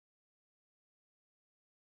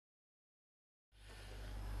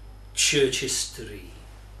church history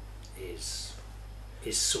is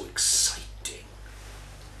so exciting.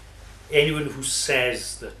 Anyone who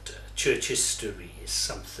says that church history is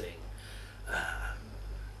something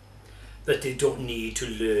that they don't need to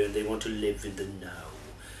learn, they want to live in the now,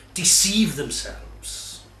 deceive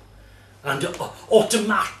themselves and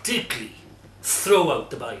automatically throw out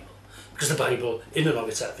the Bible, because the Bible in and of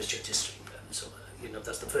itself is church history. So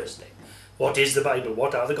that's the first thing. What is the Bible?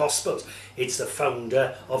 What are the Gospels? It's the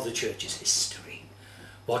founder of the church's history.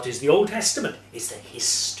 What is the Old Testament? It's the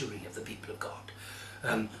history of the people of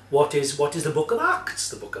God. What is the book of Acts?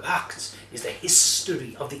 The book of Acts is the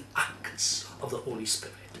history of the acts of the Holy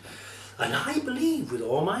Spirit. And I believe with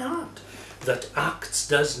all my heart that Acts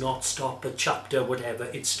does not stop at chapter whatever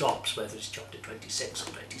it stops, whether it's chapter 26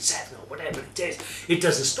 or 27 or whatever it is. It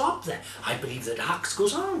doesn't stop there. I believe that Acts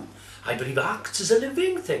goes on. I believe Acts is a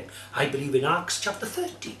living thing. I believe in Acts chapter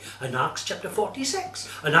 30 and Acts chapter 46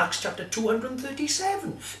 and Acts chapter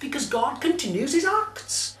 237, because God continues his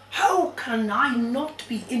acts. How can I not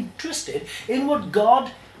be interested in what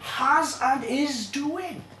God has and is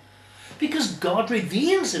doing? Because God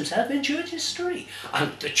reveals himself in church history,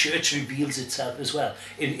 and the church reveals itself as well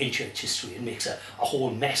in church history and makes a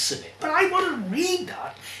whole mess of it. But I want to read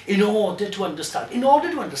that in order to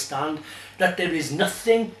understand that there is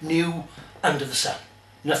nothing new under the sun.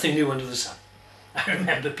 Nothing new under the sun. I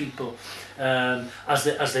remember people, as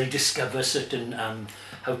they discover certain,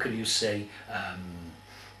 how can you say,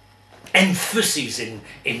 emphases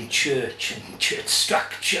in church and church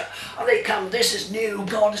structure. And they come, this is new,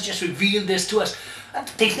 God has just revealed this to us. And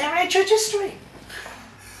they've never read church history.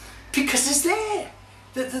 Because it's there.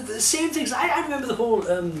 The same things. I remember the whole,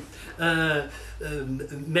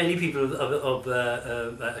 many people of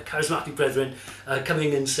charismatic brethren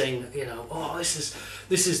coming and saying, oh, this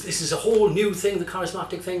is a whole new thing, the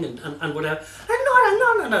charismatic thing and whatever.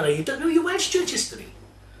 No, you don't know your Welsh church history.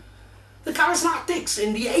 The charismatics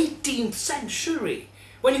in the 18th century,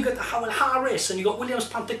 when you got the Howell Harris and you got Williams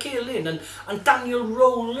Pantycelyn and Daniel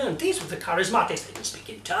Rowland, these were the charismatics. They could speak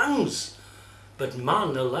in tongues. But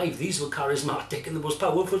man alive, these were charismatic and the most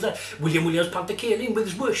powerful. Williams Pantycelyn with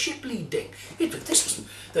his worship leading. This was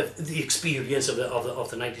the experience of the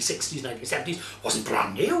 1960s, 1970s wasn't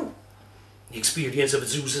brand new. The experience of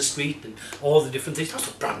Azusa Street and all the different things, that's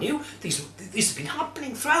not brand new. These have been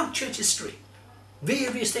happening throughout church history.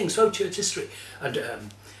 Various things throughout church history, and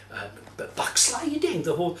backsliding,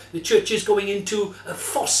 the church is going into a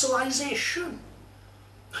fossilization.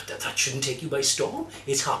 That shouldn't take you by storm.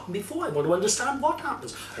 It's happened before. I want to understand what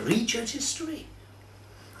happens. I read church history.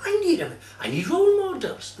 I need role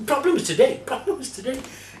models. The problem is today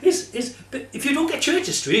is but if you don't get church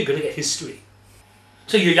history, you're going to get history.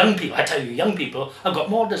 So you young people, I tell you, young people have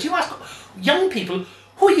got models. You ask young people,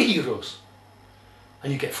 who are your heroes?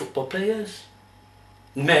 And you get football players.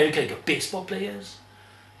 In America, you get baseball players,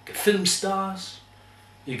 you get film stars,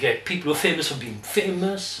 you get people who are famous for being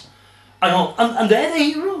famous, and they're the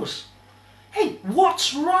heroes. Hey,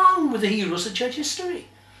 what's wrong with the heroes of church history?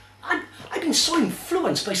 I've been so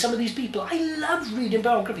influenced by some of these people. I love reading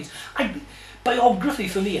biographies. Biography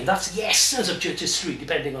for me, and that's the essence of church history,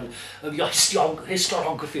 depending on your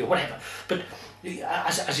historiography or whatever. But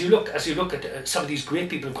as you look at some of these great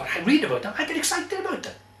people, I read about them, I get excited about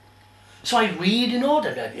them. So I read in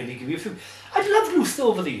order, let me give you a few. I've loved Luther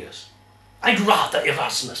over the years. I'd rather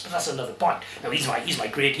Erasmus, but that's another point. Now he's my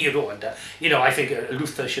great hero, and I think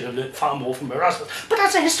Luther should have learned far more from Erasmus. But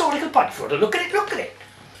that's a historical point. If you want to look at it.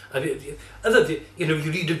 I mean,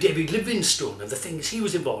 you read of David Livingstone and the things he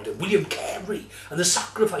was involved in, William Carey and the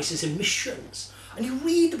sacrifices in missions, and you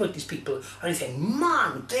read about these people and you think,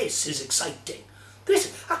 man, this is exciting. This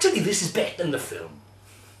is better than the film.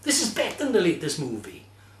 This is better than the latest movie.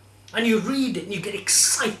 And you read it and you get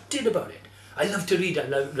excited about it. I love to read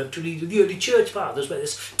the early church fathers, where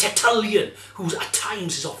there's Tertullian, who at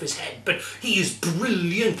times is off his head, but he is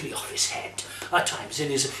brilliantly off his head at times in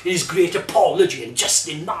his great apology, and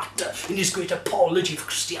Justin Martyr in his great apology for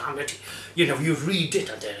Christianity. You read it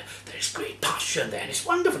and there's great passion there, and it's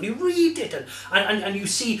wonderful. You read it and you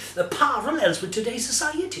see the parallels with today's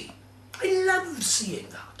society. I love seeing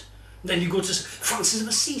that. Then you go to Francis of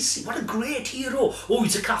Assisi. What a great hero. Oh,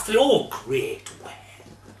 he's a Catholic. Oh, great. Well,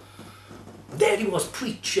 there he was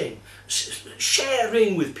preaching,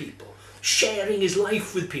 sharing with people, sharing his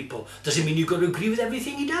life with people. Does it mean you've got to agree with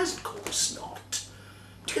everything he does? Of course not.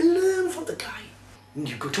 You can learn from the guy. And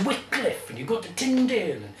you go to Wycliffe, and you go to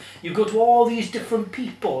Tyndale, and you go to all these different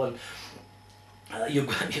people, and you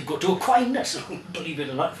go to Aquinas. Believe it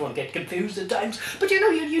or not, if you want to get confused at times. But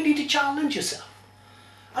you need to challenge yourself.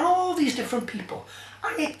 And all these different people.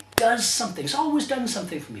 And it does something. It's always done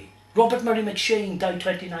something for me. Robert Murray McShane died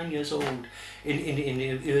 29 years old in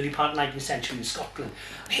the early part of the 19th century in Scotland.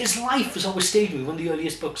 His life has always stayed with me. One of the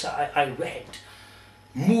earliest books I read.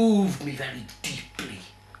 Moved me very deeply.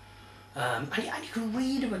 And you can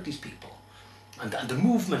read about these people and the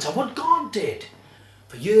movements and what God did.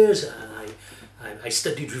 For years I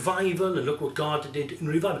studied revival and look what God did in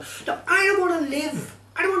revival. Now, I don't want to live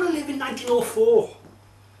in 1904.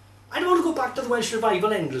 I don't want to go back to the Welsh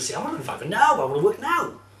revival endlessly. I want to revival now. I want to work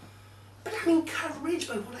now. But I'm encouraged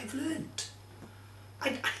by what I've learned.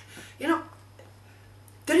 You know,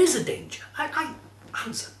 there is a danger.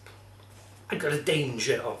 Hands up. I've got a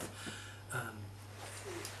danger of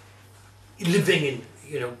living in,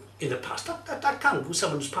 in the past. That can't go.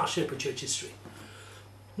 Someone who's passionate about church history.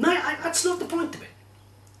 No, that's not the point of it.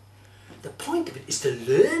 The point of it is to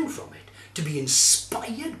learn from it, to be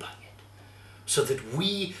inspired by it, so that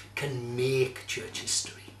we can make church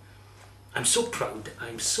history. I'm so proud,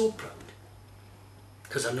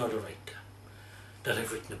 because I'm not a writer, that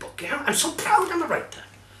I've written a book. I'm so proud I'm a writer,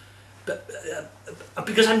 but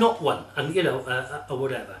because I'm not one, and or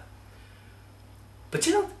whatever. But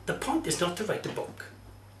the point is not to write a book.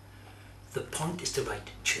 The point is to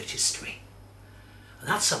write church history. And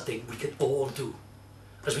that's something we can all do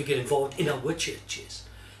as we get involved in our churches.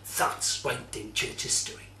 That's writing church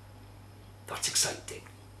history. That's exciting.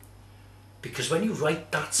 Because when you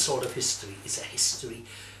write that sort of history, it's a history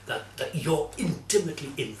that you're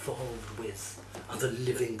intimately involved with, and the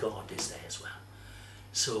living God is there as well.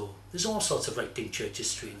 So there's all sorts of writing church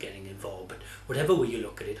history and getting involved, but whatever way you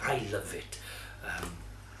look at it, I love it.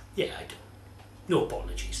 Yeah, I do. No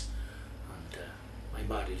apologies. And I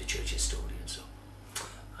married a church historian, so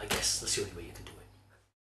I guess that's the only way you can do it.